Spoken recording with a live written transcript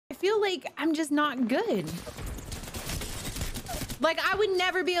feel like I'm just not good. Like I would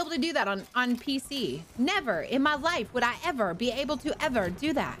never be able to do that on PC. Never in my life would I ever be able to ever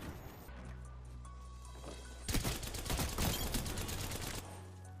do that.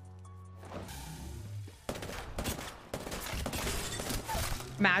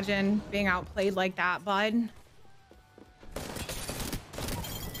 Imagine being outplayed like that, bud.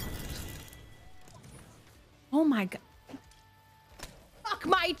 Oh my God. Fuck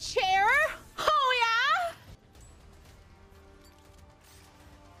my chair. Oh yeah.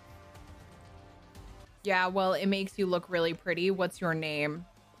 Yeah, well, it makes you look really pretty. What's your name?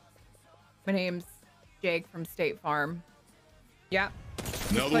 My name's Jake from State Farm. Yep.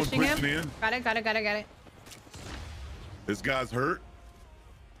 Another one pushing him. in. Got it. This guy's hurt.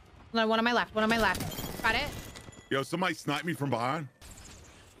 No, one on my left. Got it. Yo, somebody sniped me from behind.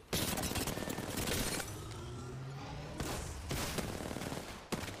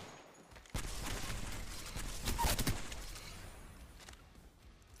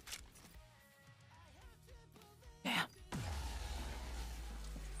 Yeah.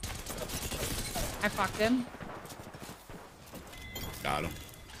 I fucked him. Got him.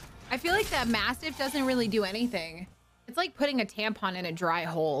 I feel like that Mastiff doesn't really do anything. It's like putting a tampon in a dry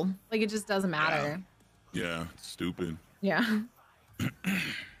hole. Like it just doesn't matter. Yeah, stupid. Yeah.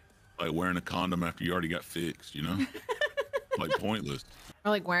 Like wearing a condom after you already got fixed, you know? Like pointless.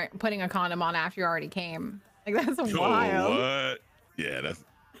 Or like putting a condom on after you already came. Like that's Yo, wild. what? Yeah, that's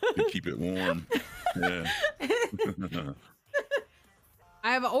to keep it warm. Yeah.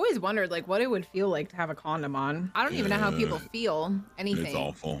 I've always wondered like what it would feel like to have a condom on. I don't even know how people feel anything. It's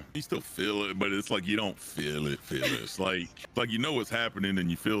awful. You still feel it, but it's like you don't feel it. It's like you know what's happening and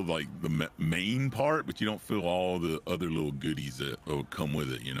you feel like the main part, but you don't feel all the other little goodies that will come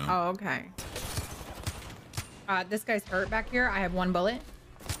with it, you know? Oh, okay. This guy's hurt back here. I have one bullet.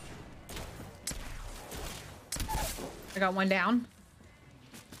 I got one down.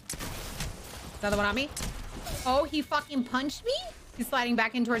 Another one on me. Oh, he fucking punched me? He's sliding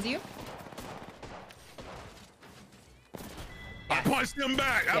back in towards you. I punched him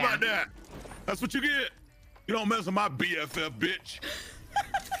back. How about that? That's what you get. You don't mess with my BFF, bitch.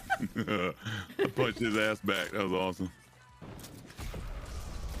 I punched his ass back. That was awesome.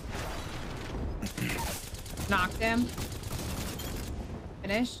 Knocked him.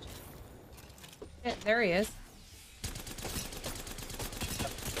 Finished. Shit, there he is.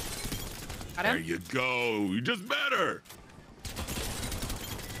 Got him. There you go. You just better.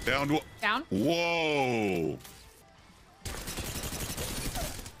 Down. Down. Whoa.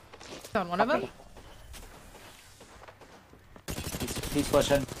 On one of them. He's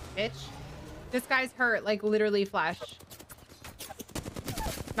pushing. Bitch. This guy's hurt, like literally flash.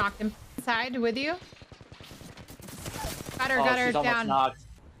 Knocked him inside with you. Got her down. Knocked.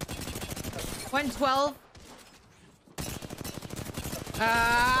 112.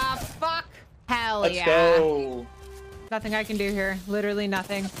 Fuck. Hell Let's yeah. go. Nothing I can do here. Literally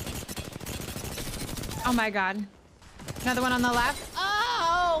nothing. Oh my God. Another one on the left.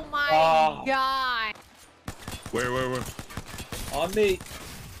 Oh my God. Where? On me.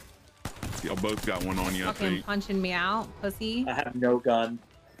 Y'all both got one on you, I Fucking think. punching me out, pussy. I have no gun.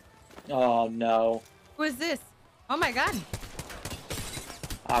 Oh no. Who is this? Oh my God.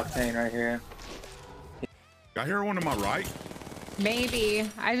 Octane right here. I hear one to my right. Maybe.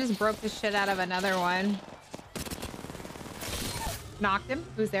 I just broke the shit out of another one. Knocked him.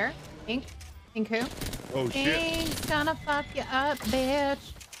 Who's there? Pink? Pink who? Oh shit. Pink's gonna fuck you up, bitch.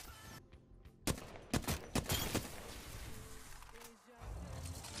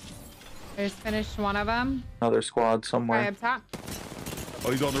 There's finished one of them. Another squad Guy somewhere. up top.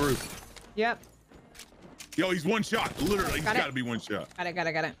 Oh, he's on the roof. Yep. Yo, he's one shot. Literally, he's Got it. got to be one shot. Got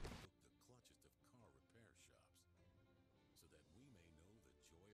it.